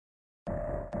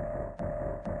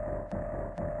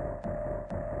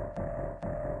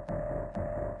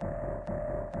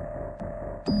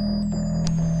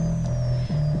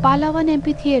Palawan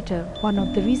Amphitheatre, one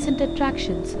of the recent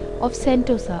attractions of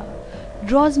Sentosa,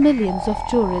 draws millions of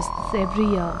tourists every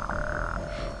year.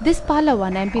 This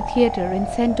Palawan Amphitheatre in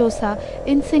Sentosa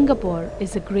in Singapore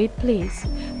is a great place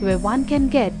where one can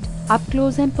get up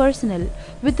close and personal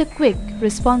with the quick,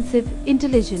 responsive,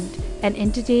 intelligent and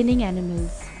entertaining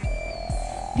animals.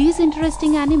 These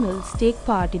interesting animals take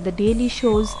part in the daily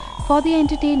shows for the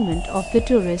entertainment of the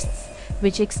tourists,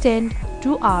 which extend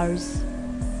 2 hours.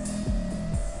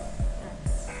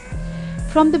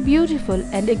 From the beautiful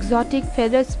and exotic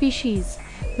feathered species,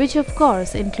 which of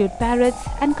course include parrots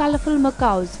and colorful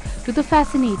macaques, to the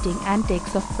fascinating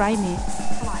antics of primates,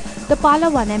 the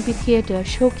Palawan Amphitheatre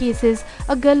showcases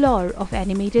a galore of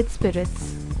animated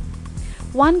spirits.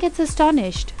 One gets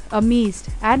astonished, amazed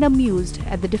and amused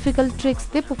at the difficult tricks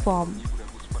they perform.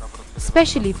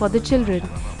 Especially for the children,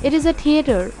 it is a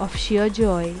theatre of sheer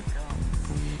joy.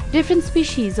 Different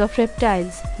species of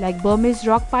reptiles like Burmese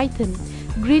rock python,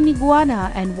 green iguana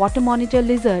and water monitor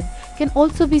lizard can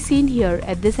also be seen here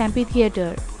at this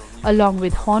amphitheatre, along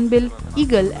with hornbill,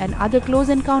 eagle and other close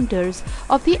encounters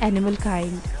of the animal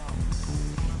kind.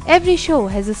 Every show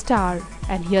has a star,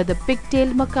 and here the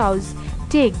pig-tailed macaques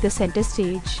take the center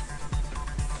stage.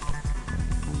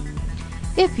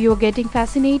 If you are getting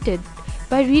fascinated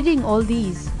by reading all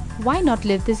these, why not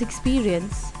live this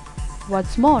experience?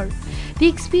 What's more, the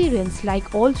experience,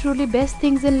 like all truly best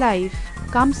things in life,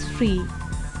 comes free.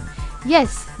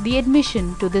 Yes, the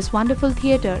admission to this wonderful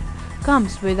theatre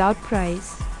comes without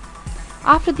price.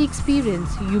 After the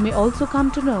experience, you may also come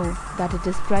to know that it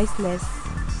is priceless.